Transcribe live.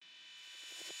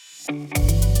Good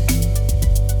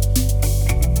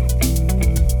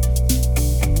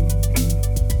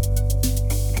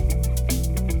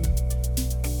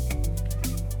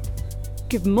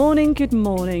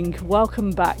morning.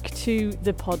 Welcome back to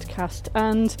the podcast.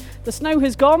 And the snow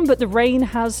has gone, but the rain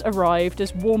has arrived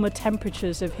as warmer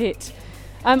temperatures have hit.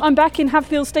 I'm back in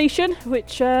Hadfield Station,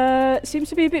 which seems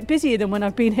to be a bit busier than when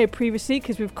I've been here previously,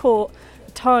 because we've caught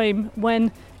a time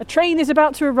when a train is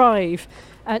about to arrive.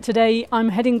 Today I'm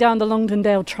heading down the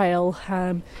Longdendale trail,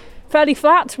 fairly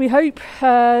flat, we hope.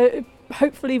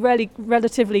 Hopefully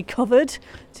relatively covered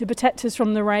to protect us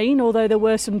from the rain, although there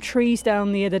were some trees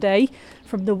down the other day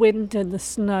from the wind and the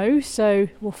snow, so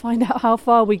we'll find out how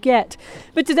far we get.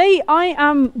 But today I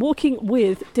am walking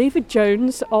with David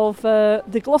Jones of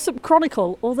the Glossop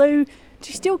Chronicle, although do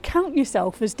you still count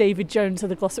yourself as David Jones of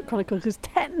the Glossop Chronicle? Because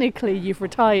technically you've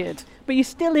retired, but you're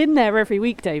still in there every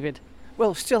week, David.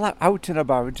 Well, still out and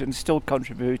about and still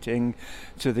contributing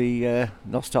to the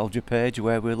nostalgia page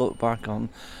where we look back on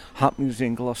happenings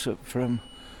in Glossop from,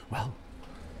 well,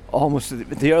 almost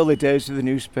the early days of the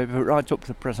newspaper right up to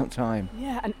the present time.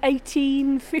 Yeah, and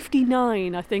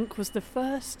 1859, I think, was the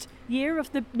first year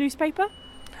of the newspaper?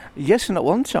 Yes, and at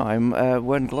one time,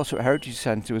 when Glossop Heritage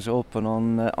Centre was open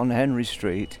on Henry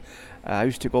Street, I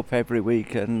used to go up every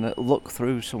week and look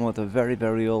through some of the very,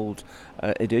 very old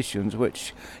editions,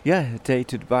 which,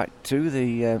 dated back to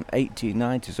the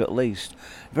 1890s at least.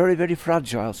 Very, very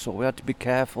fragile, so we had to be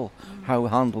careful how we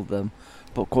handled them.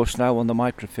 But of course now on the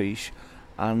microfiche,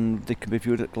 and they can be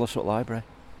viewed at Glossop Library.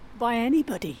 By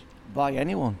anybody? By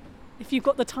anyone. If you've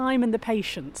got the time and the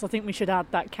patience, I think we should add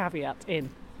that caveat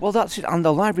in. Well, that's it, and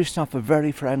the library staff are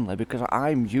very friendly, because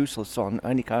I'm useless on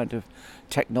any kind of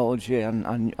technology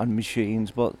and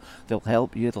machines, but they'll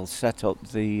help you. They'll set up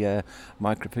the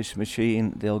microfiche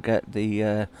machine. They'll get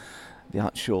the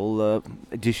actual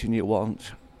edition you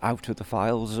want out of the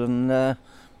files, and they're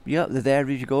there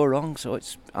if you go wrong, so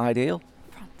it's ideal.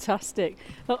 Fantastic.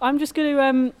 Well, I'm just going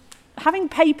to... having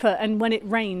paper and when it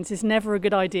rains is never a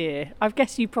good idea. I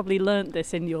guess you probably learnt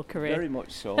this in your career. Very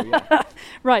much so, yeah.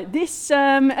 Right, this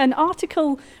an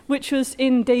article which was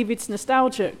in David's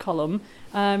Nostalgia column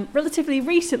relatively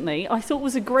recently, I thought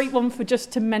was a great one for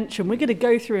just to mention. We're going to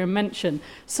go through and mention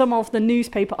some of the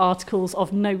newspaper articles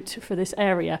of note for this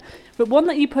area. But one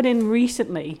that you put in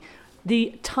recently,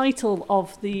 the title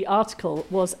of the article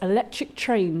was Electric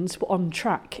Trains Were on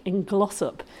Track in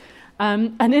Glossop.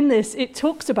 And in this, it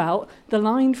talks about the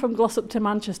line from Glossop to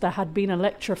Manchester had been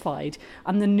electrified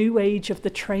and the new age of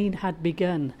the train had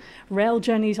begun. Rail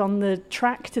journeys on the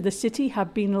track to the city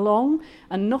had been long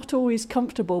and not always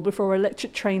comfortable before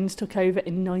electric trains took over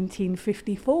in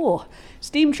 1954.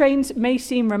 Steam trains may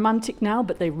seem romantic now,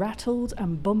 but they rattled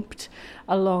and bumped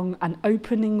along, and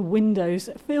opening windows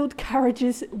filled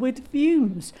carriages with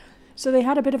fumes. So they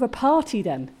had a bit of a party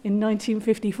then in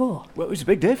 1954. Well, it was a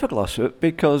big day for Glossop,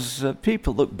 because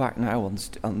people look back now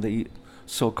on the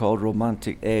so-called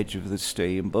romantic age of the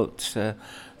steam, but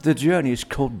the journeys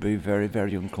could be very,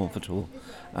 very uncomfortable.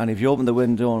 And if you opened the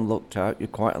window and looked out, you're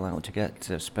quite allowed to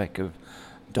get a speck of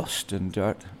dust and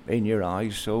dirt in your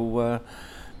eyes. So,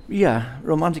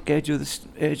 romantic age of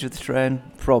the train,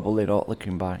 probably not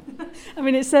looking back. I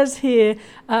mean, it says here,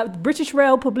 the British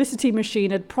Rail publicity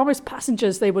machine had promised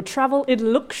passengers they would travel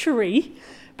in luxury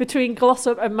between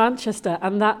Glossop and Manchester,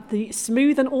 and that the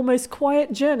smooth and almost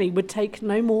quiet journey would take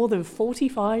no more than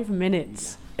 45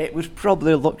 minutes. It was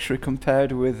probably a luxury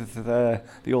compared with the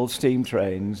old steam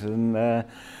trains, and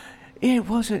it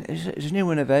was a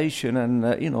new innovation, and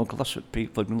Glossop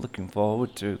people have been looking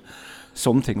forward to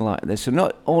something like this, and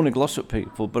not only Glossop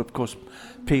people, but of course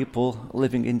people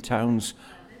living in towns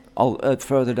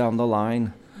further down the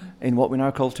line in what we now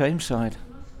call Tameside.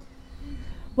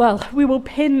 Well, we will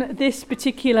pin this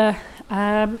particular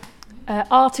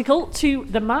article to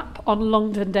the map on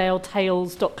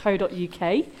longdendaletales.co.uk,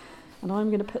 and I'm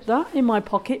going to put that in my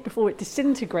pocket before it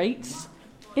disintegrates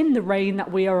in the rain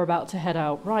that we are about to head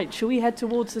out. Right, shall we head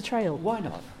towards the trail? Why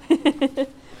not?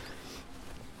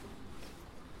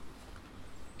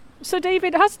 So,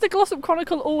 David, has the Glossop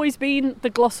Chronicle always been the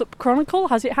Glossop Chronicle?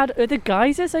 Has it had other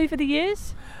guises over the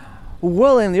years?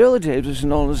 Well, in the early days it was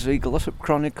known as the Glossop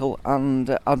Chronicle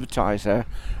and Advertiser,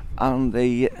 and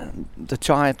the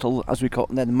title, as we call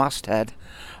it then, the masthead,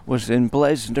 was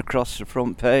emblazoned across the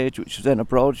front page, which was then a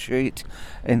broadsheet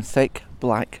in thick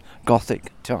black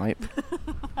Gothic type.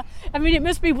 I mean, it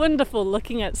must be wonderful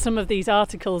looking at some of these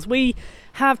articles. We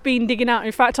have been digging out.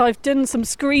 In fact, I've done some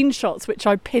screenshots which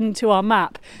I pinned to our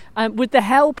map with the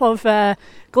help of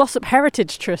Glossop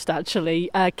Heritage Trust,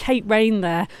 actually. Kate Rain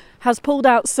there has pulled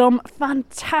out some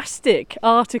fantastic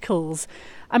articles.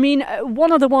 I mean,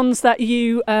 one of the ones that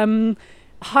you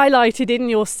highlighted in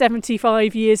your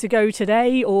 75 years ago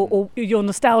today, or your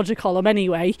nostalgia column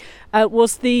anyway,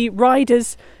 was the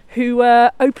riders who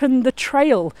opened the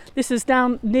trail. This is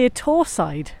down near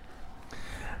Torside.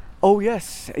 Oh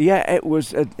yes, yeah, it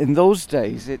was, in those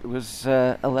days it was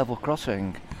a level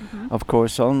crossing, of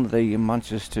course, on the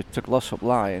Manchester to Glossop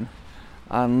line,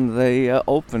 and they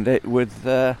opened it with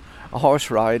a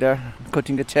horse rider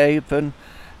cutting a tape and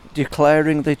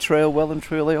declaring the trail well and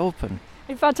truly open.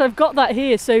 In fact, I've got that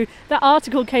here. So that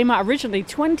article came out originally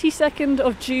 22nd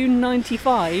of June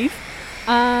 95,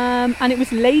 and it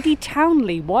was Lady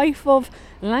Townley, wife of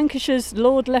Lancashire's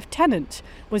Lord Lieutenant,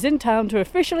 was in town to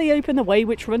officially open the way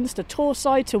which runs to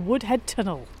Torside to Woodhead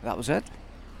Tunnel. That was it.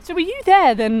 So were you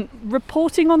there then,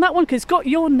 reporting on that one? Because it's got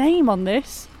your name on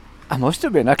this. I must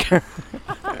have been.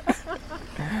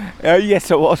 Yes,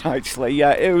 I was actually.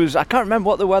 Yeah, it was. I can't remember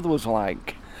what the weather was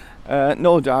like.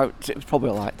 No doubt it was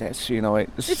probably like this, you know.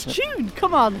 It's June,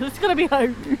 come on, there's got to be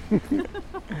hope.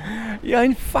 Yeah,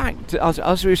 in fact,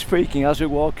 as we were speaking, as we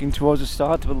were walking towards the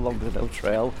start of the Longdendale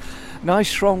Trail, nice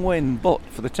strong wind, but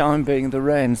for the time being the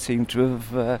rain seemed to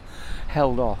have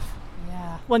held off.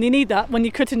 Yeah, well, you need that when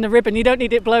you're cutting the ribbon. You don't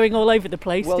need it blowing all over the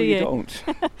place, well, do you? You don't.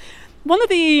 One of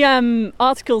the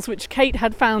articles which Kate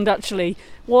had found actually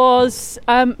was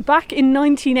back in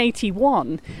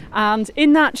 1981, and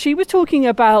in that she was talking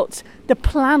about the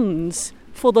plans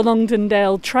for the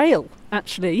Longdendale Trail,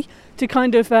 actually, to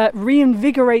kind of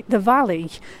reinvigorate the valley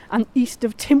and east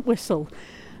of Tintwistle.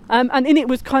 And in it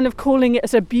was kind of calling it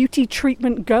as a beauty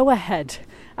treatment go-ahead.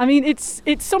 I mean, it's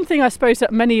something I suppose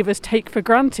that many of us take for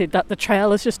granted, that the trail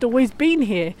has just always been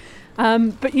here.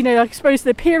 But, you know, I suppose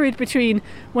the period between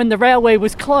when the railway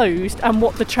was closed and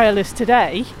what the trail is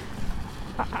today,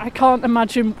 I can't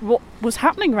imagine what was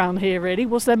happening around here, really.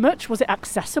 Was there much? Was it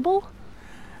accessible?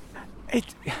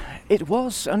 It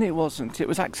was, and it wasn't. It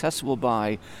was accessible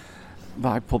by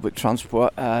public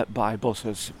transport, by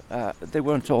buses. They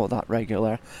weren't all that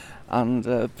regular,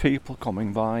 and people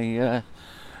coming by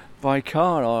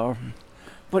car,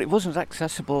 but it wasn't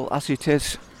accessible as it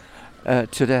is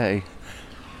today.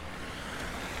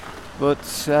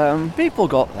 But people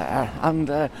got there, and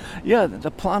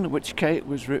the plan which Kate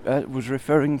was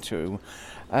referring to,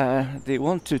 they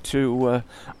wanted to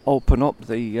open up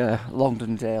the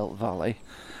Longdendale Valley,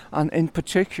 and in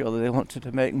particular they wanted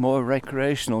to make more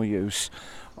recreational use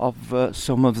of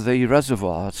some of the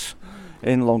reservoirs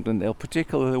in Longdendale,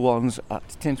 particularly the ones at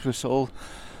Tintwistle,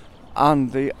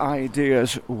 and the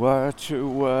ideas were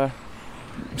to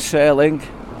sailing,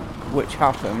 which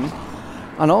happened,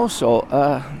 and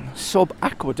also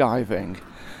sub-aqua diving.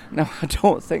 Now, I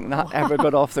don't think that ever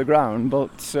got off the ground,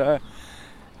 but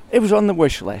it was on the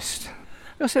wish list.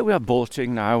 I say we have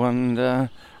boating now and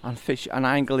fish and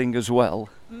angling as well.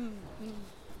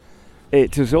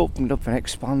 It has opened up an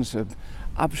expansive,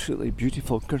 absolutely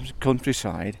beautiful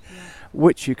countryside,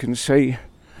 which you can see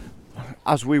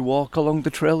as we walk along the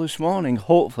trail this morning.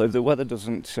 Hopefully the weather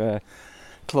doesn't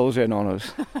close in on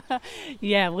us.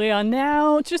 Yeah, we are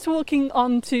now just walking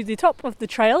onto the top of the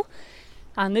trail,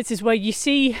 and this is where you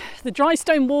see the dry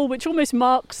stone wall, which almost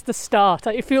marks the start.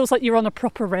 It feels like you're on a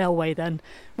proper railway then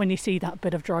when you see that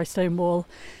bit of dry stone wall.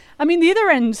 I mean, the other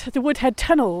end, the Woodhead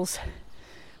Tunnels,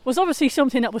 was obviously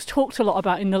something that was talked a lot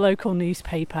about in the local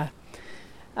newspaper.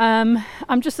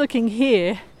 I'm just looking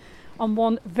here on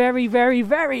one very, very,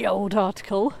 very old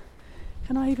article.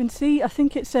 Can I even see? I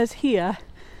think it says here.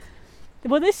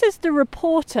 Well, this is the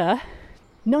Reporter,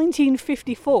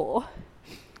 1954,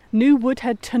 New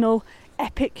Woodhead Tunnel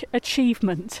Epic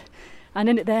Achievement. And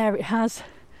in it there it has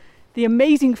the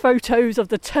amazing photos of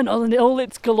the tunnel in all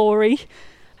its glory.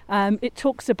 It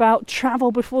talks about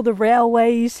travel before the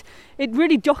railways. It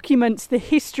really documents the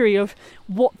history of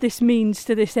what this means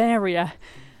to this area.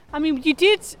 I mean, you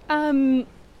did, when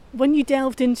you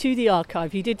delved into the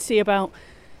archive, you did see about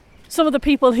some of the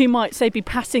people who might, say, be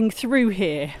passing through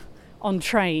here on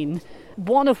train,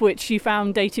 one of which you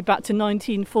found dated back to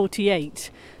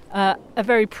 1948, a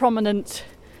very prominent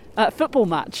football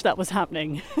match that was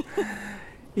happening.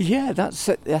 Yeah, that's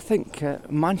it. I think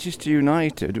Manchester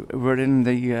United were in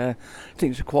the, I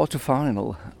think it's a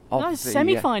quarter-final.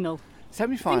 Semi-final.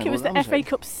 Semi-final. I think it was the FA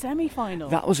Cup semi-final.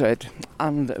 That was it.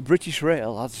 And British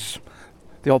Rail, as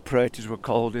the operators were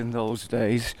called in those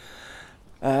days,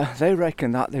 they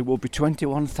reckon that there will be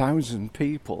 21,000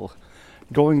 people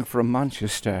going from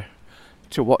Manchester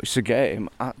to watch the game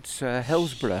at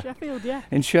Hillsborough. Sheffield, yeah.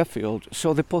 In Sheffield.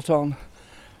 So they put on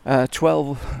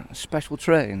 12 special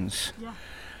trains.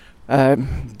 Yeah.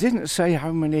 Didn't say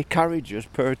how many carriages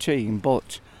per team,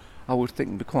 but I would think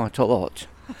it'd be quite a lot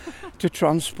to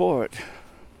transport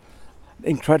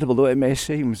incredible though it may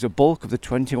seem, the bulk of the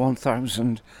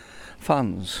 21,000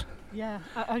 fans. Yeah,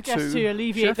 I guess to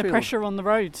alleviate Sheffield. the pressure on the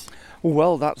roads.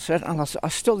 Well, that's it. And I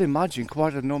still imagine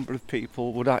quite a number of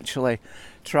people would actually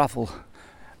travel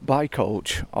by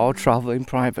coach or travel in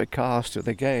private cars to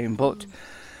the game. But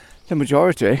the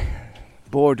majority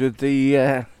boarded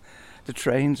the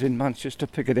trains in Manchester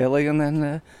Piccadilly and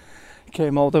then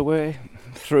came all the way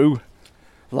through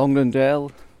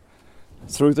Longdendale,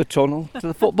 through the tunnel to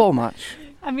the football match.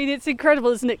 I mean, it's incredible,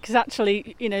 isn't it? Because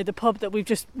actually, you know, the pub that we've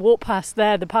just walked past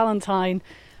there, the Palatine,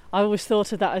 I always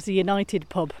thought of that as a United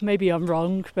pub. Maybe I'm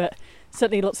wrong, but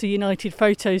certainly lots of United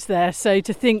photos there. So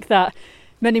to think that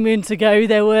many moons ago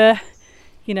there were,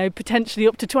 you know, potentially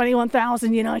up to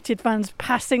 21,000 United fans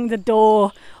passing the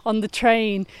door on the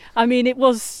train. I mean, it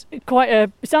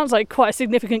sounds like quite a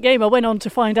significant game. I went on to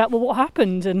find out, well, what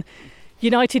happened? And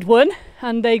United won,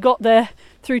 and they got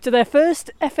through to their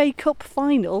first FA Cup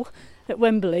final at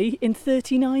Wembley in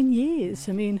 39 years.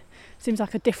 I mean, seems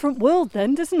like a different world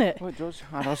then, doesn't it? Well, it does.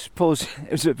 And I suppose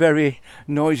it was a very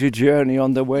noisy journey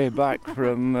on the way back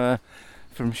from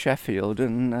Sheffield,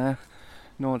 and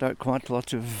no doubt quite a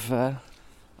lot of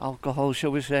alcohol,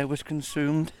 shall we say, was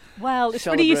consumed. Well, it's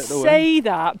funny you say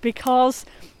that, because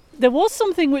there was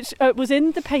something which was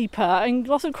in the paper in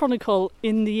Glossop Chronicle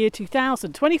in the year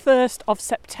 2000, 21st of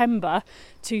September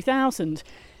 2000.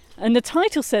 And the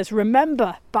title says,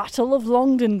 "Remember, Battle of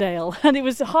Longdendale." And it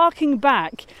was harking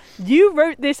back. You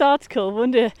wrote this article.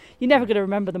 Wonder, you're never going to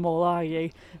remember them all, are you?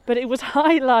 But it was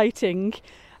highlighting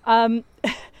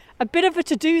a bit of a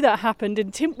to-do that happened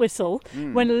in Tintwistle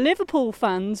when Liverpool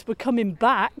fans were coming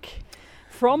back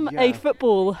from a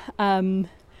football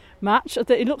match.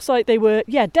 It looks like they were,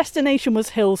 destination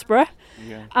was Hillsborough.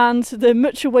 Yeah. And the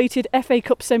much-awaited FA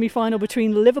Cup semi-final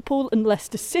between Liverpool and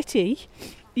Leicester City.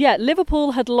 Yeah,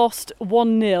 Liverpool had lost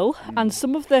 1-0 and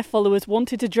some of their followers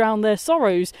wanted to drown their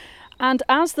sorrows. And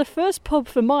as the first pub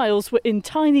for miles were in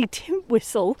tiny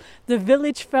Tintwistle, the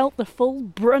village felt the full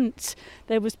brunt.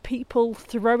 There was people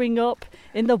throwing up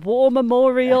in the War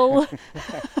Memorial.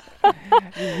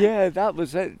 Yeah, that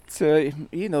was it.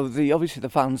 Obviously the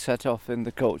fans set off in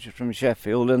the coaches from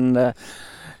Sheffield and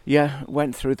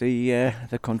went through the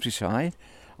countryside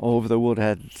over the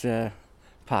Woodhead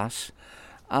Pass.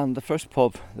 And the first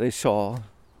pub they saw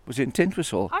was in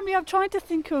Tintwistle. I mean, I'm trying to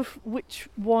think of which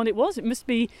one it was. It must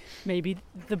be maybe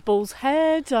the Bull's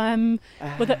Head.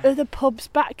 Were there other pubs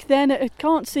back then? I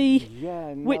can't see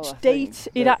which date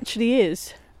it actually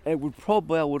is. It would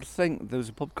probably, I would think, there was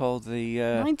a pub called the...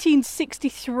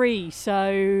 1963,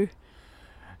 so...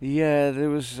 Yeah, there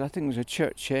was, I think there was a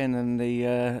church inn and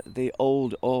the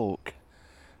Old Oak.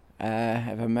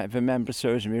 If a member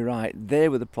serves me right, they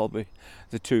were probably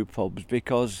the two pubs,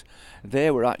 because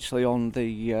they were actually on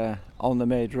the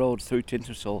main road through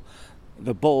Tintwistle.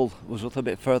 The Bull was a little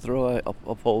bit further away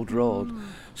up Old Road,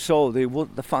 so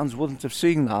the fans wouldn't have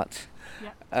seen that.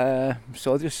 Yeah.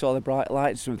 So they just saw the bright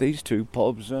lights of these two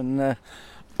pubs and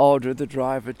ordered the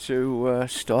driver to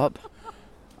stop,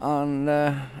 and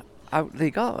out they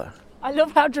got. I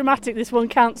love how dramatic this one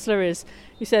councillor is.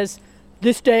 He says,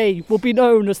 "This day will be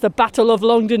known as the Battle of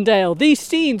Longdendale. These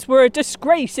scenes were a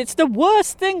disgrace. It's the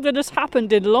worst thing that has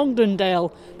happened in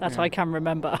Longdendale." That's what I can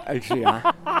remember. Actually,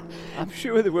 I'm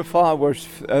sure there were far worse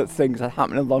things that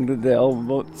happened in Longdendale,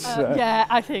 but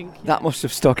I think that must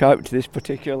have stuck out to this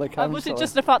particular councillor. Was it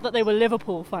just the fact that they were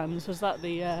Liverpool fans? Was that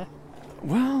the...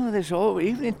 Well,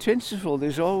 even in Tintwistle,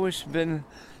 there's always been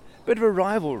a bit of a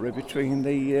rivalry between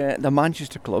the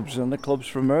Manchester clubs and the clubs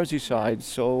from Merseyside,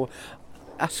 so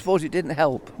I suppose it didn't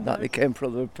help that they came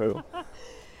from Liverpool.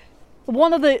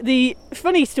 One of the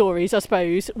funny stories, I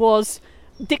suppose, was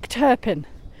Dick Turpin.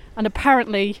 And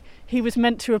apparently he was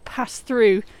meant to have passed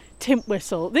through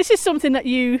Tintwistle. This is something that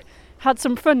you had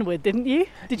some fun with, didn't you?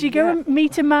 Did you go and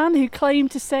meet a man who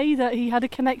claimed to say that he had a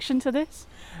connection to this?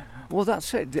 Well,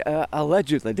 that's it.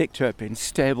 Allegedly, Dick Turpin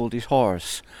stabled his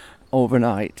horse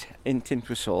overnight in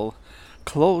Tintwistle,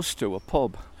 close to a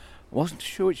pub. Wasn't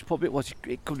sure which pub it was.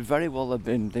 It could very well have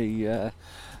been the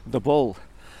Bull.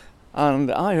 And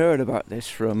I heard about this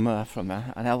from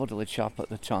an elderly chap at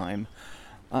the time,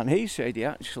 and he said he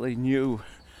actually knew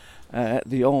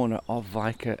the owner of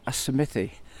like a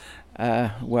smithy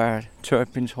where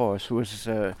Turpin's horse was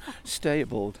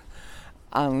stabled.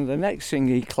 And the next thing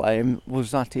he claimed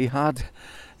was that he had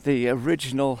the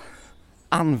original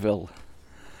anvil,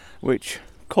 which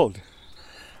could,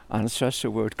 and it says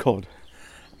the word could,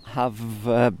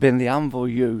 have been the anvil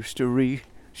used to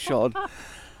re-shod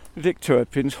Dick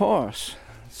Turpin's horse.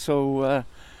 So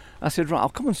I said, right, I'll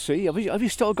come and see. Have you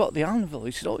still got the anvil?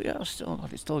 He said, oh yeah, I've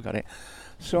still got it.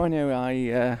 So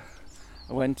anyway, I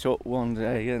I went up one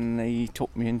day and he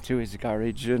took me into his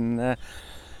garage, and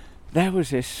there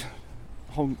was this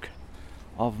hunk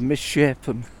of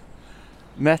misshapen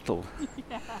metal.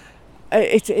 Yeah.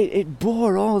 It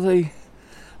bore all the...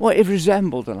 Well, it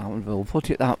resembled an anvil, put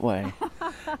it that way.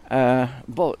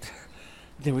 But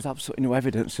there was absolutely no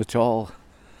evidence at all.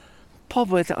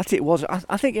 Probably that it was...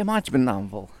 I think it might have been an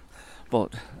anvil.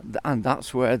 And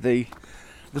that's where the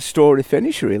story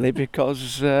finished, really,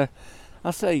 because I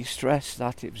say he stressed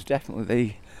that it was definitely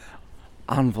the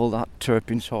anvil that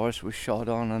Turpin's horse was shod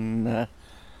on,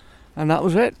 and that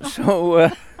was it. So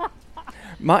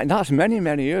that's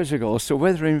many years ago. So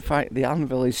whether in fact the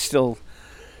anvil is still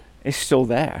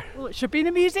there. Well, it should be in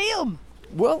a museum.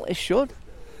 Well, it should,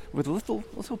 with a little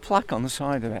plaque on the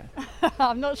side of it.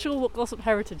 I'm not sure what Glossop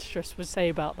Heritage Trust would say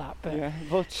about that, but Yeah,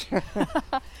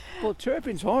 but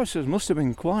Turpin's horses must have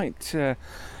been quite.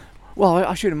 Well,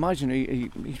 I should imagine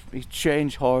he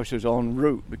changed horses en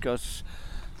route, because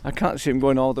I can't see him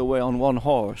going all the way on one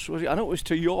horse. I know it was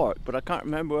to York, but I can't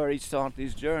remember where he started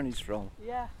his journeys from.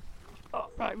 yeah. Oh,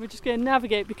 right, we're just going to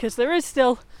navigate because there is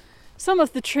still some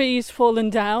of the trees fallen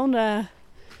down.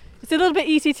 It's a little bit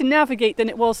easier to navigate than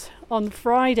it was on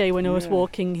Friday when I was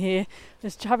walking here.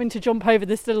 Just having to jump over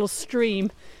this little stream.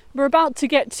 We're about to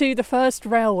get to the first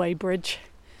railway bridge,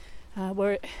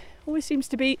 where it always seems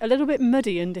to be a little bit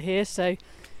muddy under here, so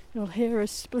you'll hear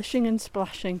us splishing and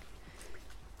splashing.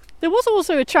 There was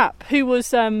also a chap who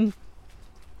was in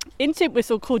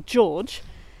Tintwistle called George.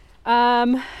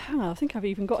 I think I've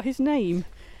even got his name.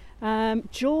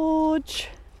 George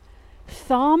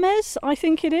Tharmes, I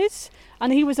think it is.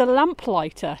 And he was a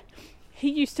lamplighter. He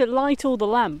used to light all the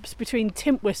lamps between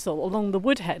Tintwistle along the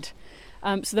Woodhead.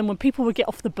 So then when people would get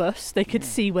off the bus, they could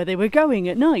see where they were going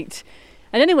at night.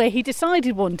 And anyway, he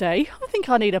decided one day, I think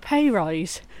I need a pay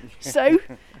rise. So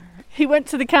he went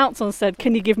to the council and said,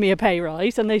 can you give me a pay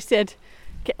rise? And they said,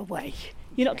 get away,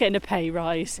 you're not getting a pay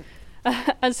rise.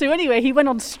 And so anyway, he went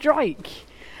on strike.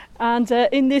 And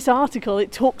in this article,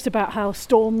 it talks about how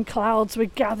storm clouds were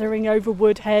gathering over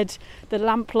Woodhead, the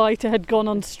lamplighter had gone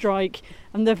on strike,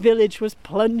 and the village was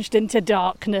plunged into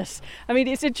darkness. I mean,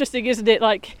 it's interesting, isn't it?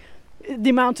 Like, the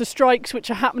amount of strikes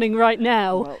which are happening right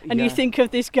now, and you think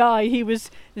of this guy, he was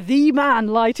the man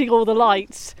lighting all the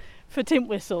lights for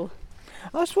Tintwistle.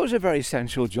 I suppose a very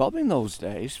essential job in those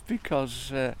days, because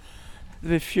there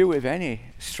were few, if any,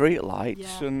 street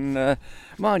lights, and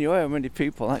mind you, how many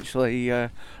people actually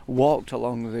walked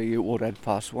along the Woodhead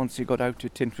Pass once he got out to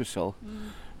Tintwistle.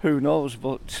 Who knows?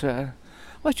 But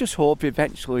let's just hope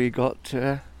eventually he got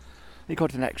an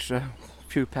extra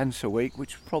few pence a week,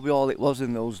 which was probably all it was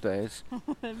in those days.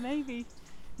 Maybe.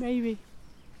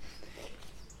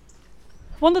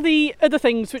 One of the other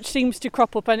things which seems to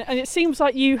crop up, and it seems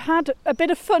like you had a bit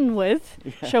of fun with,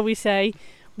 shall we say,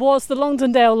 was the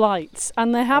Longdendale lights.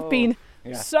 And there have been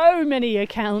so many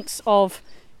accounts of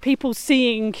people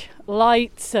seeing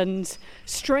lights and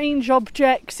strange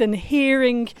objects and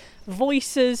hearing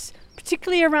voices,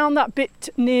 particularly around that bit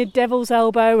near Devil's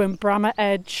Elbow and Brammer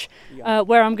Edge,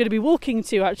 where I'm going to be walking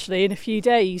to actually in a few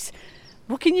days.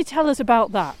 What can you tell us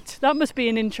about that? That must be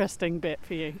an interesting bit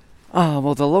for you.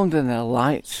 Well, the Longdendale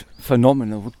lights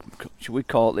phenomenon, should we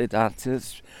call it that,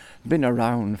 has been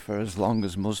around for as long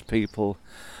as most people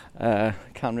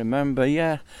can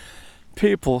remember.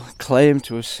 People claim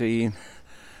to have seen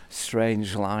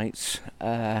strange lights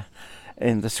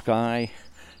in the sky,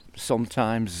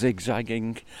 sometimes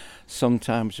zigzagging,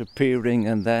 sometimes appearing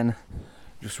and then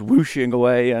just whooshing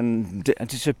away and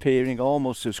disappearing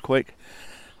almost as quick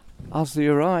as they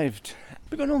arrived.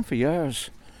 Been going on for years,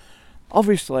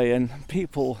 obviously, and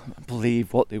people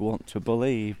believe what they want to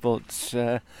believe, but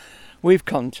we've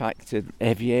contacted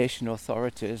aviation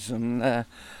authorities and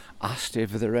asked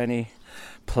if there are any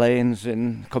planes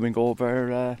coming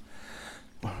over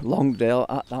Longdale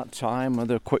at that time, and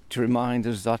they're quick to remind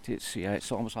us that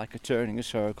it's almost like turning a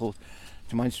circle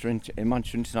to Manchester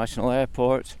International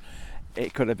Airport.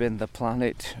 It could have been the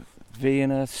planet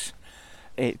Venus.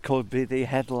 It could be the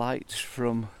headlights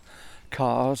from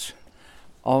cars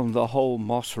on the Whole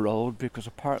Moss Road, because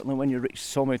apparently when you reach the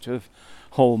summit of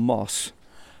Whole Moss,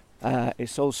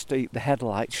 it's so steep the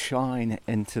headlights shine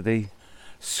into the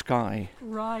sky.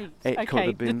 Right. It could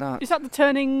have been that. Is that the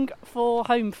turning for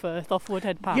Holmfirth off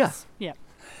Woodhead Pass? Yeah.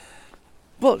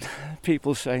 But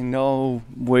people say no,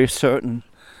 we're certain,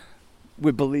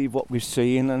 we believe what we've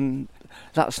seen, and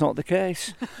that's not the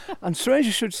case. And strange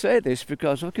you should say this,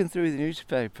 because looking through the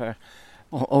newspaper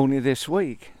only this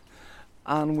week,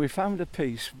 and we found a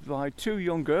piece by two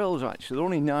young girls, actually, they're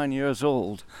only 9 years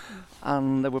old,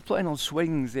 and they were playing on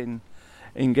swings in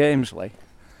Gamesley.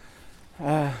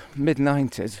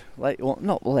 mid-90s,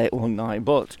 not late one night,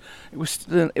 but it was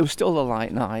still a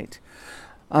light night,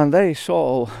 and they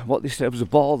saw what they said was a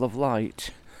ball of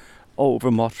light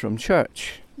over Mottram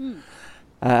Church.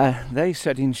 They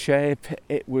said in shape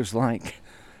it was like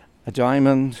a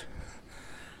diamond.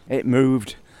 It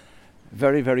moved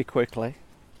very, very quickly,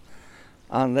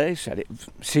 and they said it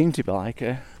seemed to be like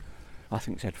I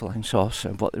think they said flying saucer,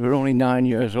 but they were only 9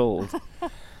 years old.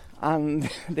 And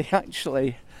they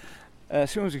actually,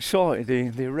 as soon as they saw it,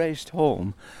 they raced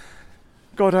home,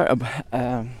 got out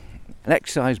an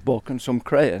exercise book and some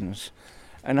crayons,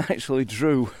 and actually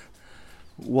drew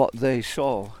what they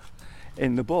saw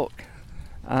in the book.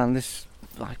 And this,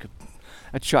 like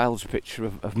a child's picture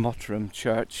of Mottram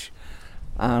Church,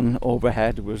 and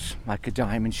overhead was like a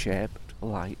diamond-shaped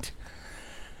light.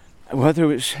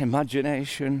 Whether it's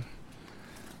imagination,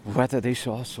 whether they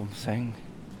saw something,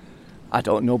 I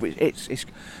don't know, but it's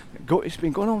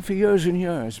been going on for years and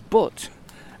years. But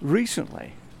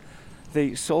recently,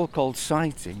 the so-called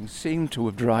sightings seem to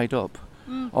have dried up,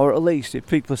 or at least if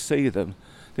people see them,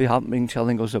 they haven't been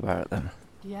telling us about them.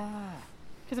 Yeah,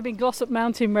 because Glossop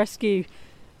Mountain Rescue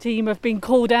Team have been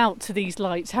called out to these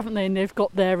lights, haven't they? And they've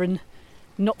got there and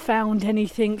not found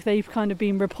anything. They've kind of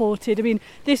been reported. I mean,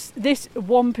 this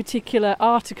one particular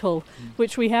article,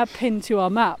 which we have pinned to our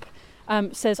map,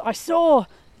 says, I saw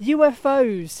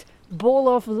UFOs, ball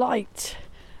of light,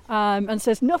 and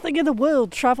says, nothing in the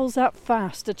world travels that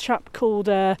fast. A chap called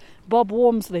Bob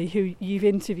Wormsley, who you've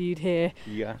interviewed here.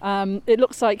 Yeah. It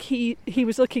looks like he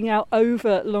was looking out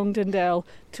over Longdendale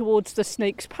towards the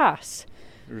Snake's Pass.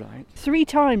 Right. 3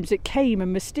 times it came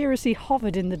and mysteriously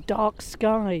hovered in the dark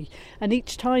sky, and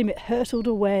each time it hurtled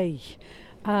away.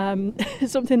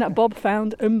 Something that Bob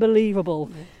found unbelievable.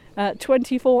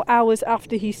 24 hours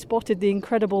after he spotted the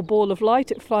incredible ball of light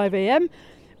at 5 a.m,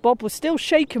 Bob was still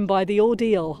shaken by the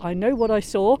ordeal. I know what I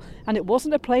saw, and it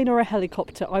wasn't a plane or a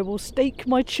helicopter. I will stake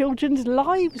my children's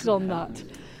lives on that.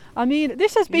 I mean,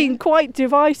 this has been quite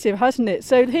divisive, hasn't it?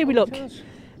 So here we look.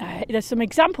 There's some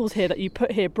examples here that you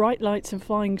put here, bright lights and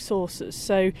flying saucers.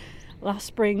 So last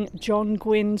spring, John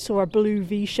Gwynn saw a blue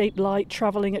V-shaped light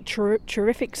travelling at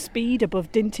terrific speed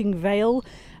above Dinting Vale.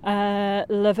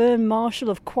 Laverne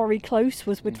Marshall of Quarry Close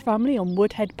was with family on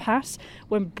Woodhead Pass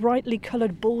when brightly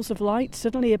coloured balls of light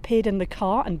suddenly appeared in the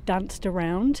car and danced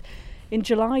around. In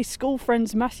July, school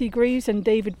friends Matthew Greaves and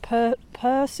David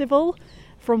Percival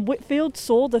from Whitfield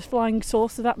saw the flying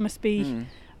saucer. That must be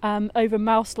over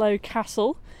Mouselow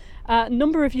Castle.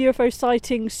 Number of UFO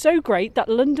sightings so great that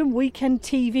London Weekend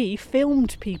TV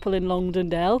filmed people in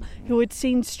Longdendale who had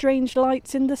seen strange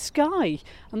lights in the sky,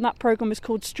 and that programme is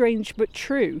called Strange But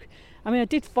True. I mean, I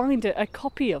did find a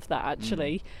copy of that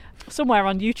actually somewhere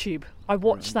on YouTube. I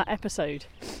watched that episode.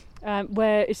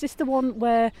 Where is this the one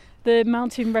where the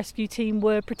mountain rescue team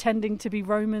were pretending to be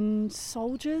Roman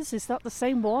soldiers? Is that the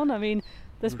same one? I mean,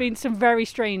 there's been some very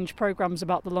strange programmes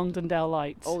about the Longdendale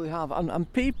lights. Oh, they have,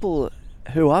 and people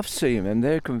who have seen them,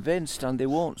 they're convinced, and they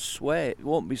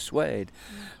won't be swayed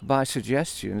by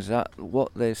suggestions that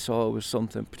what they saw was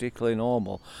something particularly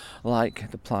normal,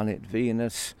 like the planet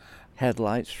Venus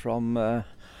headlights from the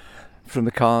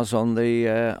cars on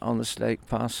the Snake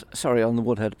Pass, on the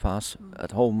Woodhead Pass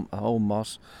at Home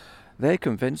Moss. They're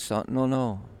convinced that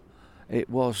no,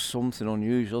 it was something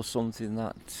unusual, something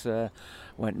that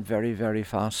went very, very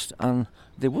fast, and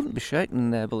they wouldn't be shaken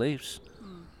in their beliefs.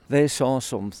 They saw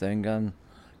something, and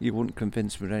you wouldn't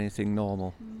convince them of anything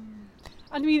normal.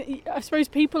 I mean, I suppose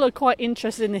people are quite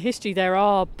interested in the history. There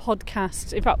are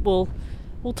podcasts. In fact, we'll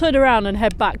turn around and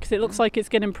head back because it looks like it's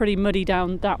getting pretty muddy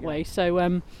down that way. So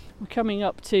we're coming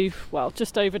up to,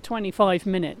 just over 25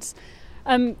 minutes.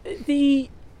 There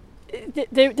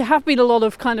have been a lot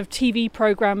of kind of TV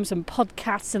programmes and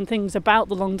podcasts and things about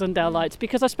the Longdendale lights,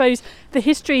 because I suppose the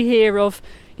history here of,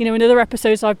 in other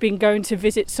episodes I've been going to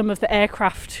visit some of the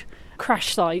aircraft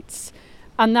crash sites,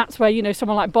 and that's where,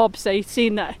 someone like Bob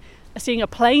seeing a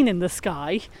plane in the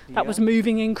sky that was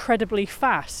moving incredibly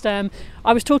fast. I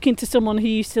was talking to someone who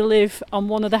used to live on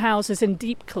one of the houses in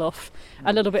Deepclough,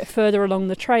 a little bit further along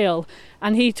the trail,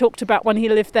 and he talked about when he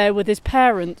lived there with his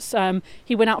parents.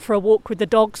 He went out for a walk with the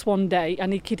dogs one day,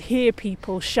 and he could hear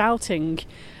people shouting,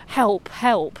 "Help,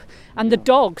 help!" And the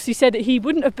dogs, he said that he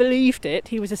wouldn't have believed it,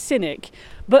 he was a cynic,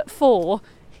 but for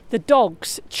the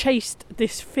dogs chased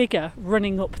this figure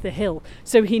running up the hill.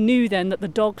 So he knew then that the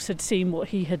dogs had seen what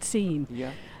he had seen.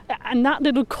 Yeah. And that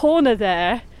little corner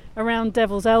there around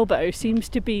Devil's Elbow seems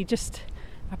to be just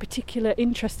a particular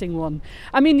interesting one.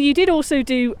 I mean, you did also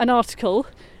do an article,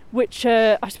 which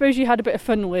I suppose you had a bit of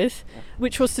fun with,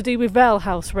 which was to do with Vale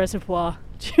House Reservoir.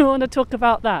 Do you want to talk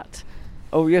about that?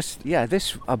 Oh yes, yeah.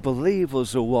 This I believe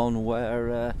was the one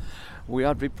where we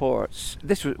had reports.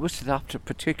 This was after a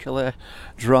particular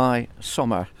dry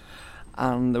summer,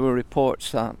 and there were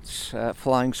reports that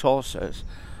flying saucers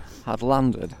had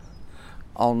landed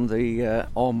on the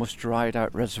almost dried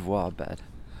out reservoir bed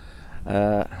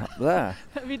there.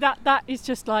 I mean, that is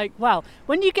just like, wow.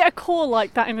 When you get a call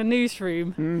like that in a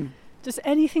newsroom, does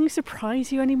anything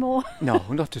surprise you anymore? No,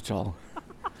 not at all.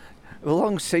 We've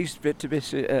long ceased to be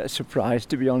surprised,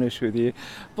 to be honest with you.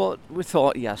 But we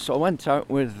thought, yes. So I went out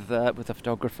with a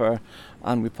photographer,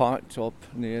 and we parked up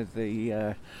near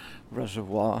the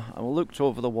reservoir, and we looked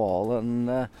over the wall,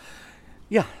 and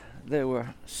there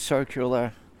were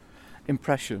circular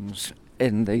impressions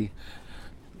in the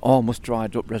almost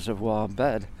dried up reservoir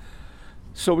bed.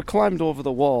 So we climbed over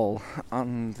the wall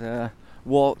and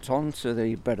walked onto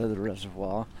the bed of the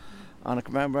reservoir. And I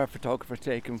can remember our photographer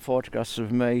taking photographs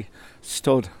of me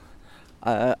stood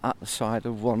at the side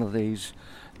of one of these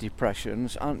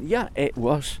depressions. And yeah, it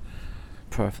was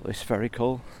perfectly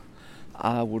spherical.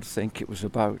 I would think it was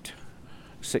about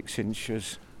 6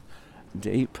 inches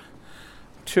deep.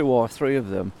 2 or 3 of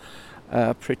them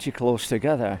pretty close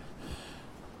together.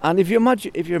 And if your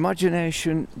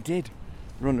imagination did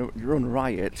run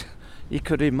riot, you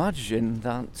could imagine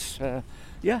that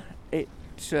it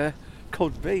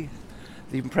could be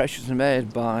the impressions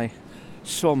made by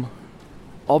some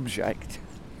object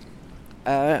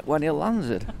when it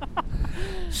landed.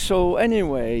 So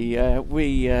anyway,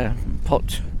 we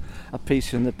put a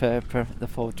piece in the paper, the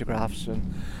photographs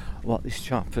and what this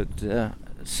chap had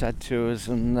said to us,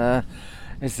 and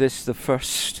is this the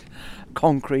first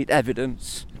concrete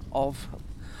evidence of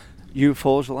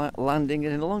UFOs landing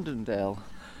in Longdendale?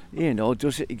 You know,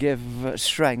 does it give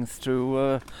strength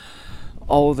to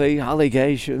all the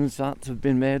allegations that have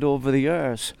been made over the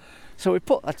years? So we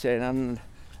put that in, and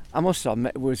I must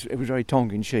admit it was very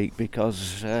tongue-in-cheek,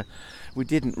 because we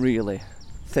didn't really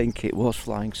think it was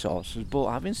flying saucers.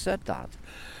 But having said that,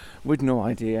 we'd no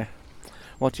idea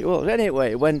what it was.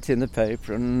 Anyway, it went in the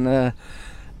paper, and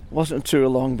wasn't too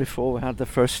long before we had the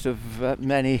first of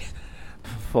many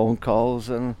phone calls,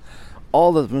 and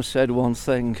all of them said one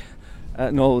thing.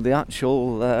 The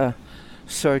actual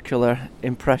circular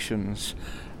impressions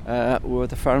were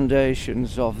the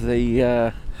foundations of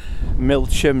the mill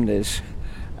chimneys,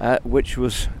 which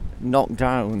was knocked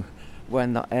down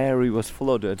when that area was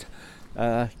flooded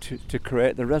to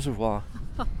create the reservoir.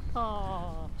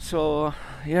 So,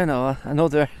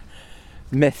 another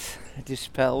myth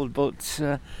dispelled, but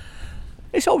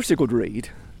it's always a good read.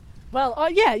 Well,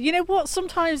 you know what?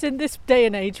 Sometimes in this day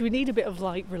and age, we need a bit of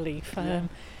light relief. And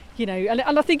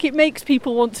I think it makes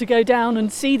people want to go down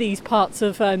and see these parts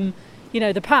of,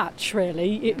 the patch,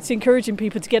 really. It's encouraging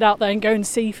people to get out there and go and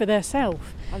see for themselves.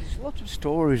 And there's a lot of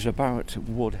stories about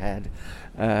Woodhead,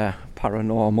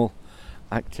 paranormal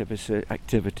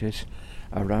activities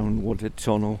around Woodhead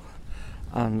Tunnel,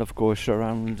 and of course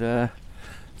around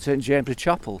St James's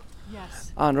Chapel.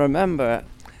 Yes. And remember,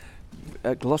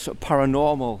 Glossop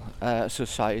Paranormal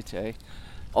Society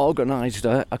organised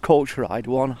a coach ride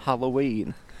one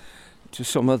Halloween to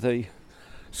some of the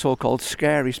so-called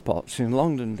scary spots in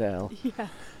Longdendale. Yeah.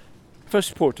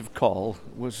 First port of call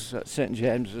was St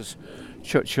James's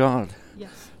Churchyard,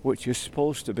 yes, which is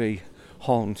supposed to be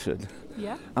haunted.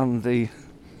 Yeah. And the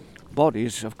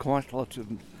bodies of quite a lot of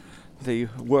the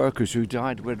workers who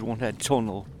died when Woodhead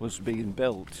Tunnel was being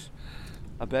built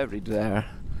are buried there.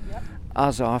 Yep.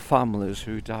 As are families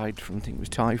who died from, I think it was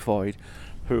typhoid,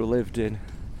 who lived in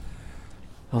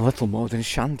a little more than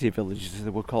shanty villages, as they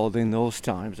were called in those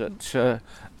times, at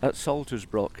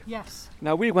Saltersbrook. Yes.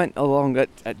 Now we went along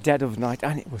at dead of night,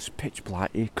 and it was pitch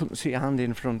black. You couldn't see a hand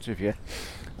in front of you,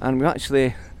 and we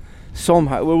actually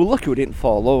somehow, we were lucky we didn't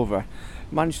fall over,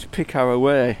 managed to pick our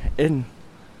way in,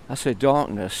 I say,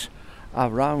 darkness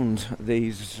around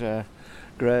these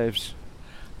graves.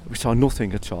 We saw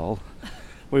nothing at all.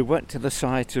 We went to the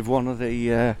site of one of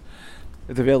the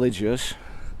villages,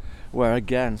 where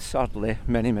again, sadly,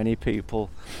 many people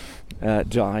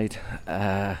died.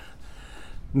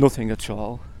 Nothing at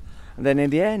all. And then in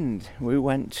the end, we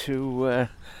went to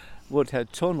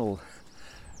Woodhead Tunnel,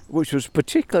 which was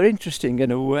particularly interesting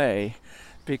in a way,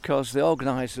 because the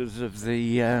organisers of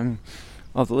the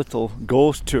little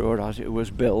ghost tour, as it was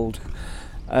billed,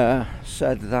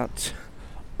 said that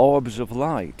orbs of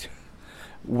light,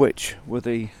 which were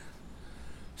the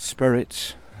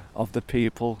spirits of the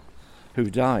people who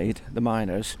died, the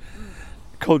miners,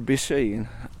 could be seen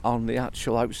on the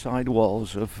actual outside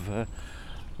walls of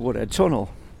Woodhead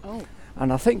Tunnel. Oh.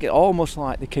 And I think it almost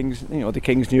like the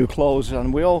King's new clothes,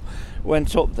 and we all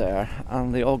went up there,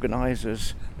 and the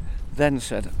organisers then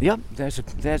said, yep,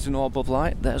 there's an orb of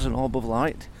light, there's an orb of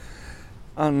light.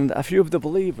 And a few of the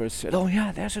believers said, oh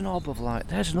yeah, there's an orb of light,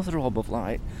 there's another orb of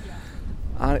light. Yeah.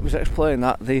 And it was explained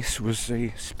that this was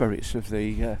the spirits of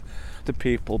the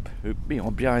people who,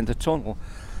 behind the tunnel.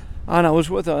 And I was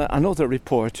with another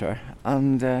reporter,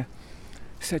 and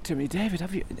said to me,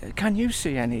 David, can you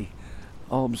see any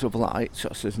orbs of light? So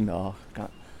I says, no.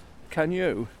 Can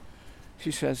you?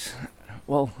 She says,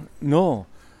 well, no.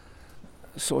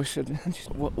 So I said,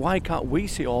 why can't we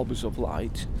see orbs of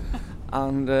light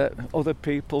and other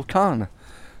people can?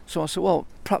 So I said, well,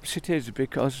 perhaps it is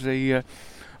because the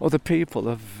other people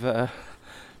have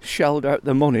shelled out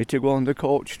the money to go on the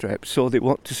coach trip, so they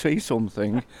want to see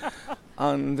something.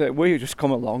 And we just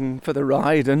come along for the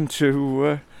ride and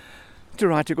to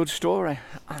write a good story.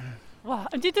 Wow.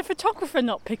 And did the photographer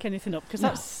not pick anything up? Because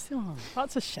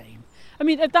that's a shame. I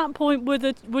mean, at that point, were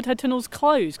the Woodhead tunnels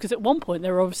closed? Because at one point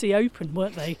they were obviously open,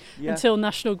 weren't they? Yeah. Until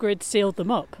National Grid sealed them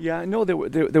up. Yeah, no, they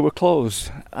were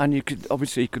closed, and you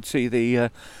could see the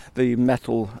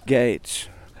metal gates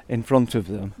in front of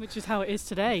them. Which is how it is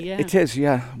today, yeah. It is,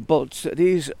 yeah. But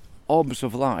these orbs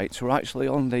of light were actually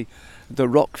on the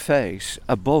rock face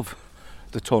above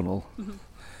the tunnel. Mm-hmm.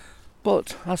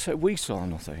 But I said, we saw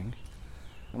nothing.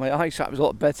 My eyesight was a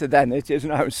lot better then it is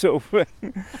now. So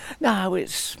no,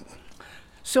 it's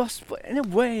so in a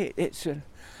way it's an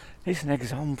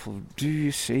example. Do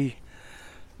you see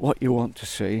what you want to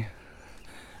see?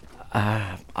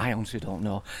 I honestly don't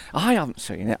know. I haven't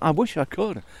seen it. I wish I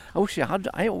could. I wish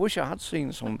I had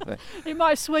seen something. It might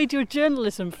have swayed your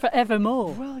journalism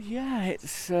forevermore. Well, yeah,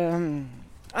 it's and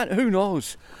who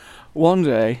knows? One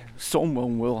day,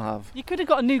 someone will have. You could have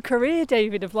got a new career,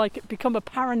 David, of become a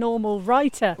paranormal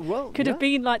writer. Well, could have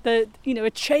been like a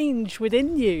change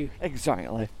within you.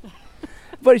 Exactly.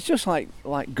 But it's just like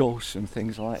ghosts and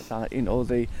things like that.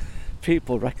 The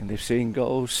people reckon they've seen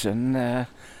ghosts, and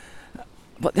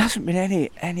but there hasn't been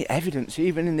any evidence,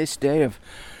 even in this day of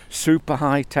super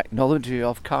high technology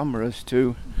of cameras,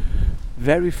 to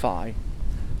verify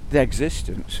the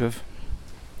existence of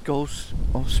ghosts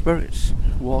or spirits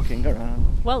walking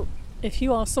around. Well, if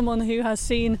you are someone who has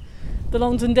seen the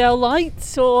Longdendale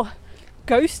lights or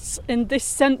ghosts in this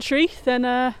century, then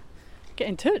get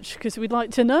in touch, because we'd like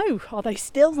to know, are they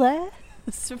still there,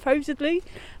 supposedly?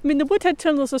 I mean, the Woodhead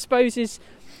tunnels, I suppose, is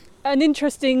an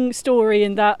interesting story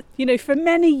in that, for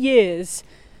many years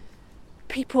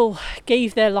people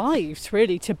gave their lives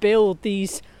really to build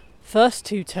these first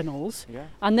two tunnels, yeah.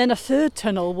 And then a third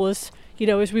tunnel was,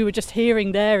 as we were just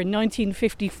hearing there in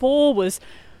 1954, was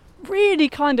really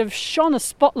kind of shone a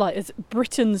spotlight as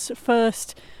Britain's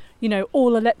first,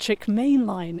 all-electric main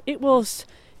line.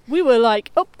 We were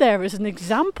like up there as an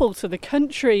example to the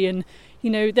country, and,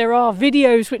 there are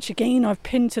videos, which again I've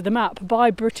pinned to the map,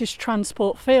 by British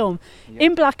Transport Film, yeah.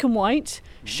 In black and white,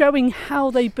 showing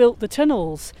how they built the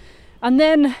tunnels. And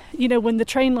then, when the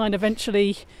train line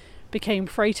eventually became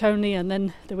freight only, and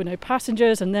then there were no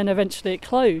passengers, and then eventually it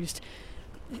closed,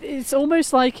 it's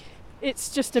almost like it's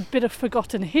just a bit of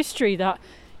forgotten history that,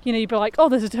 you'd be like, oh,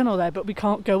 there's a tunnel there, but we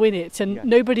can't go in it, and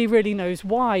nobody really knows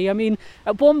why. I mean,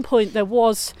 at one point there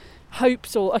was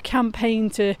hopes or a campaign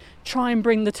to try and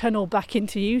bring the tunnel back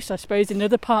into use, I suppose, in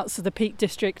other parts of the Peak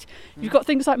District. You've got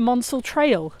things like Monsell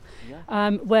Trail,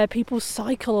 where people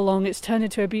cycle along. It's turned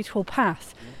into a beautiful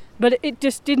path. But it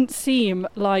just didn't seem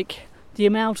like the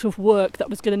amount of work that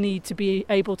was going to need to be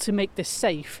able to make this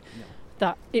safe,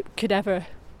 that it could ever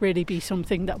really be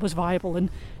something that was viable. And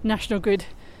National Grid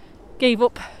gave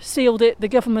up, sealed it. The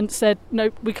government said,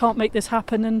 no, we can't make this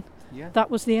happen, and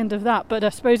that was the end of that. But I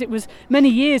suppose it was many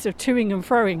years of toing and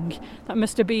froing that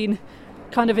must have been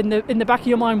kind of in the back of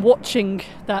your mind, watching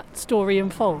that story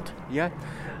unfold. Yeah.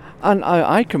 And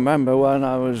I can remember when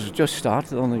I was just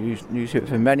started on the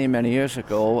newspaper many, many years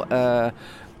ago,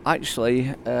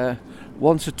 actually,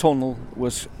 once a tunnel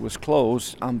was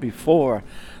closed and before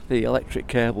the electric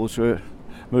cables were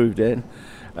moved in,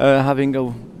 having a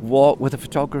walk with a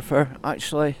photographer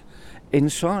actually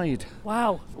inside.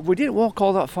 Wow. We didn't walk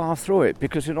all that far through it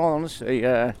because, in all honesty,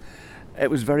 it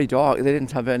was very dark. They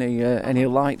didn't have any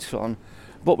lights on.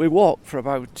 But we walked for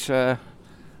about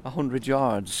 100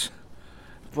 yards.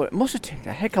 But it must have taken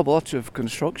a heck of a lot of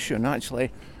construction,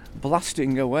 actually,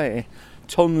 blasting away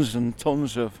tons and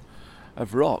tons of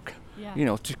rock,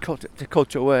 to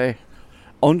cut away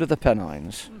under the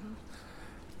Pennines.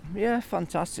 Mm-hmm. Yeah,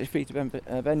 fantastic feat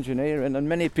of engineering, and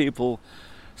many people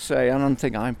say, and I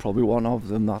think I'm probably one of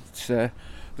them, that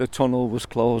the tunnel was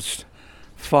closed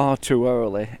far too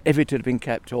early. If it had been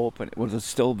kept open, it would have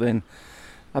still been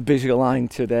a busy line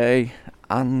today,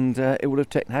 and it would have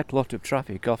taken a heck of a lot of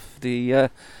traffic off the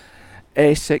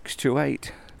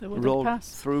A628 The Woodhead road Pass.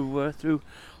 through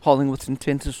Hollingworth and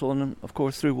Tintersall, and of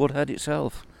course through Woodhead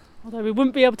itself. Although we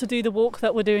wouldn't be able to do the walk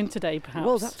that we're doing today, perhaps.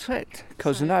 Well, that's it,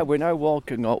 because now we're now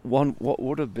walking up what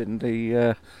would have been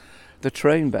the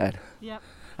train bed. Yep.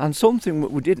 And something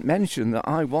that we didn't mention, that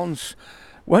I once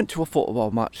went to a football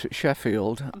match at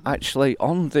Sheffield, actually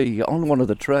on one of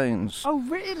the trains. Oh,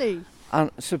 really?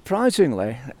 And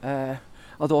surprisingly,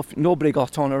 although nobody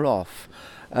got on or off,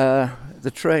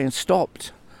 the train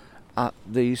stopped at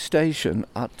the station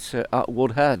at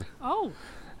Woodhead. Oh.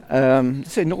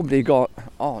 So nobody got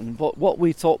on, but what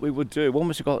we thought we would do, when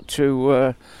we got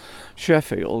to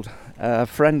Sheffield, a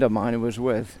friend of mine who was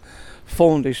with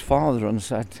phoned his father and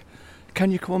said,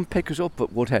 "Can you come and pick us up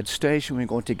at Woodhead Station? We're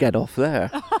going to get off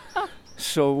there."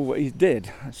 So he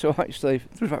did. So actually, there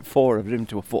was about 4 of them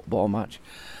to a football match,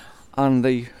 and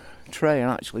the train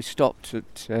actually stopped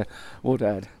at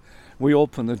Woodhead. We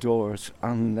opened the doors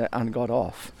and got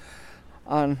off,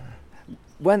 and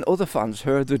when other fans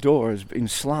heard the doors being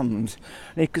slammed,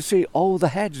 they could see all the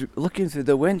heads looking through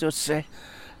the windows say,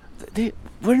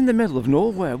 "We're in the middle of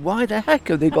nowhere. Why the heck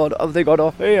have they got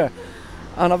off here?"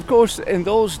 And of course, in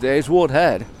those days,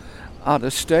 Woodhead had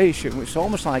a station which was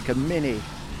almost like a mini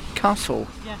castle.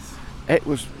 Yes. It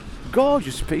was a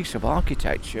gorgeous piece of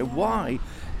architecture. Why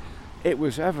it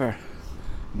was ever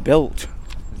built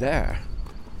there,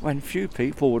 when few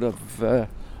people would have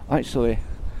actually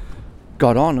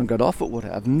got on and got off at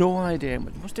Woodhead. I have no idea.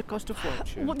 It must have cost a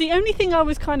fortune. Well, the only thing I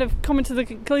was kind of coming to the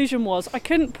conclusion was I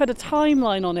couldn't put a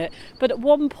timeline on it, but at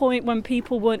one point when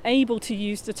people weren't able to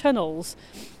use the tunnels,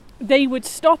 they would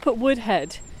stop at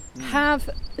Woodhead, have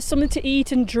something to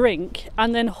eat and drink,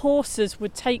 and then horses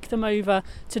would take them over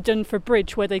to Dunfer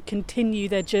Bridge, where they'd continue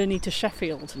their journey to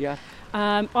Sheffield. Yeah.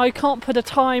 I can't put a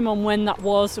time on when that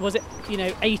was. Was it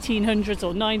 1800s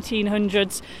or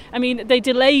 1900s? I mean, they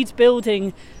delayed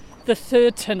building the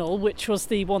third tunnel, which was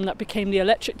the one that became the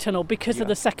electric tunnel, because of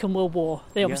the Second World War.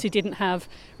 They obviously didn't have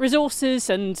resources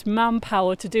and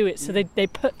manpower to do it, so they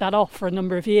put that off for a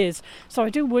number of years. So I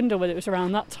do wonder whether it was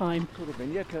around that time. Could have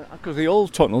been, yeah, because the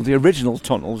old tunnel, the original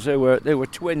tunnels, they were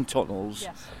twin tunnels,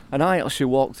 Yes. and I actually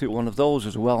walked through one of those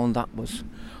as well, and that was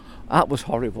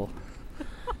horrible.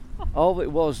 All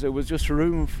it was, there was just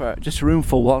room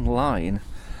for one line,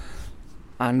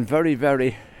 and very,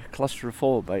 very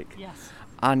claustrophobic. Yes.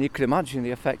 And you can imagine the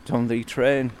effect on the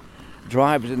train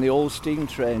drivers in the old steam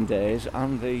train days,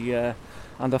 and the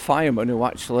firemen who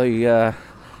actually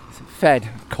fed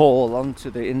coal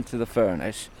into the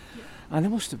furnace, and they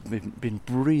must have been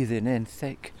breathing in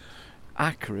thick,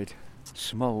 acrid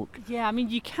smoke. Yeah, I mean,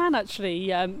 you can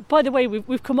actually. By the way,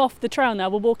 we've come off the trail now.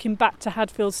 We're walking back to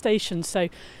Hadfield Station, so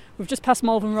we've just passed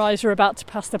Malvern Rise. We're about to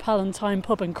pass the Palantine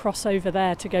pub and cross over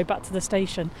there to go back to the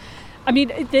station. I mean,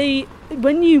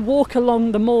 when you walk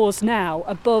along the moors now,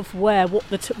 above where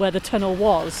the tunnel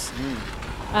was,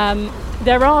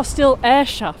 there are still air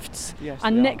shafts,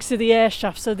 and next to the air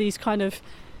shafts are these kind of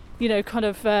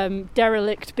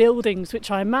derelict buildings,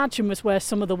 which I imagine was where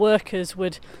some of the workers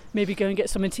would maybe go and get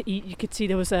something to eat. You could see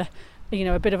there was a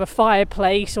bit of a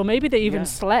fireplace, or maybe they even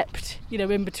slept,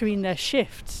 in between their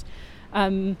shifts.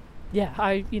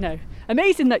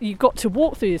 Amazing that you got to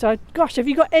walk through this. Gosh, have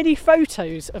you got any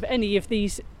photos of any of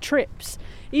these trips,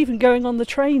 even going on the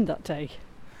train that day?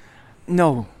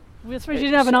 No. Well, I suppose you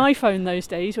didn't have an iPhone those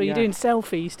days where you're doing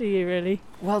selfies, do you really?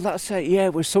 Well, that's it. Yeah,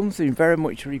 it was something very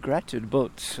much regretted,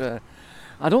 but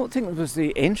I don't think there was the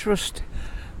interest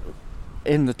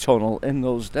in the tunnel in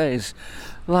those days.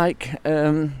 Like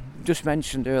just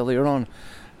mentioned earlier on,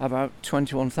 about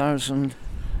 21,000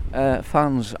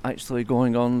 fans actually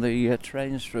going on the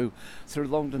trains through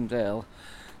Longdendale.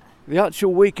 The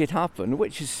actual week it happened,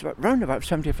 which is around about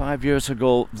 75 years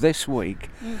ago this week,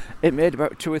 it made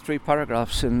about 2 or 3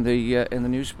 paragraphs in the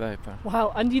newspaper.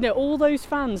 Wow, and all those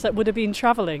fans that would have been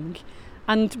travelling,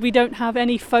 and we don't have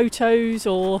any photos,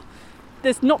 or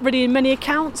there's not really many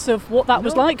accounts of what that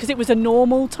was like, because it was a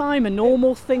normal time, a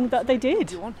normal thing that they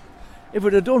did. If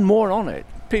we'd have done more on it,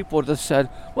 people would have said,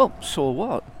 well, so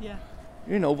what? Yeah.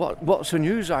 What's the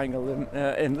news angle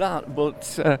in that?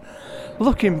 But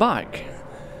looking back,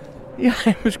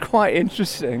 it was quite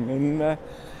interesting. And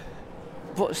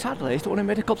but sadly, it only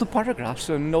made a couple of paragraphs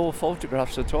and no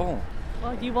photographs at all.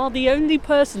 Well, you are the only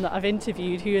person that I've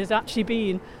interviewed who has actually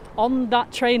been on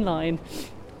that train line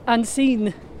and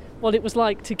seen what it was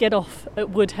like to get off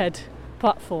at Woodhead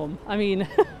platform. I mean,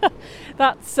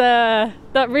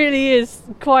 that really is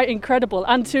quite incredible.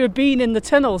 And to have been in the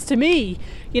tunnels, to me,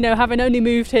 having only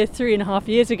moved here 3.5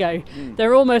 years ago,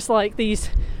 they're almost like these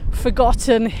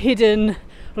forgotten, hidden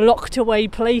locked away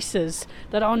places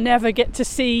that I'll never get to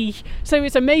see. So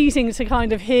it's amazing to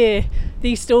kind of hear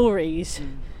these stories,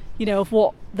 you know, of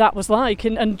what that was like,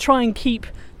 and try and keep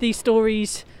these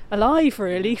stories alive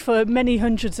really for many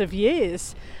hundreds of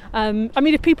years. I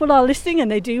mean, if people are listening and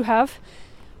they do have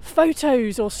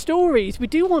photos or stories, we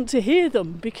do want to hear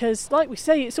them, because like we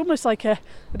say, it's almost like a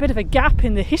bit of a gap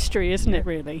in the history, isn't it,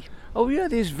 really? Oh yeah,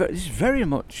 this very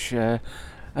much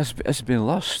has been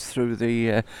lost through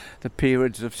the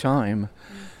periods of time.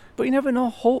 But you never know,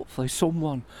 hopefully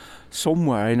someone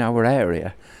somewhere in our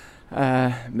area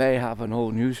may have an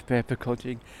old newspaper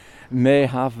cutting, may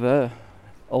have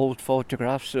old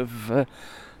photographs of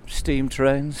steam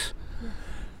trains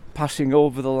passing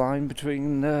over the line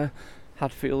between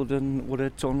Hatfield and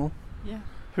Woodhead Tunnel. Yeah.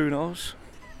 Who knows?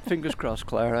 Fingers crossed,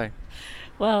 Claire, eh?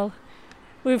 Well,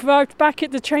 we've arrived back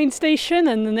at the train station,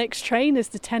 and the next train is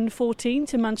the 10:14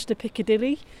 to Manchester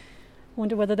Piccadilly.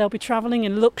 Wonder whether they'll be travelling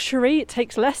in luxury. It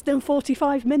takes less than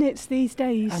 45 minutes these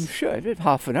days. I'm sure it did.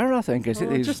 Half an hour, I think, is it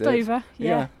these just days? Over,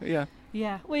 yeah.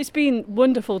 Yeah. Well, it's been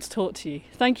wonderful to talk to you.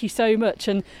 Thank you so much.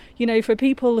 And, you know, for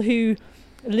people who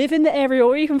live in the area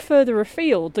or even further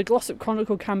afield, the Glossop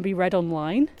Chronicle can be read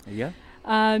online. Yeah.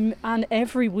 And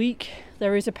every week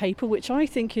there is a paper, which I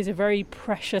think is a very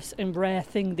precious and rare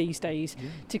thing these days,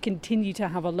 to continue to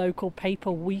have a local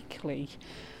paper weekly.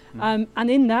 And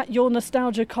in that, your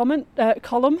nostalgia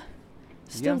column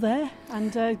still there,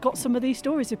 and got some of these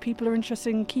stories if people are interested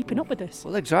in keeping up with this.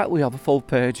 Well, exactly. We have a full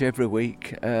page every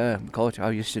week, call it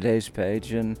our Yesterday's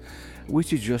page, and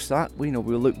which is just that. We know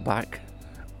we'll look back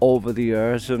over the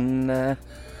years, and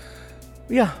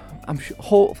I'm sure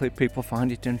hopefully people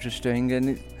find it interesting,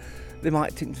 and they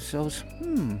might think to themselves,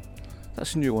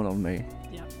 that's a new one on me.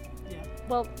 Yeah.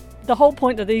 Well, the whole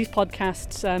point of these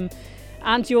podcasts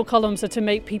and your columns are to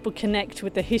make people connect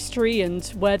with the history and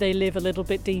where they live a little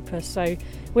bit deeper. So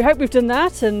we hope we've done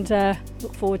that, and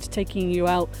look forward to taking you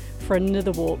out for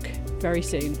another walk very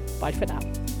soon. Bye for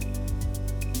now.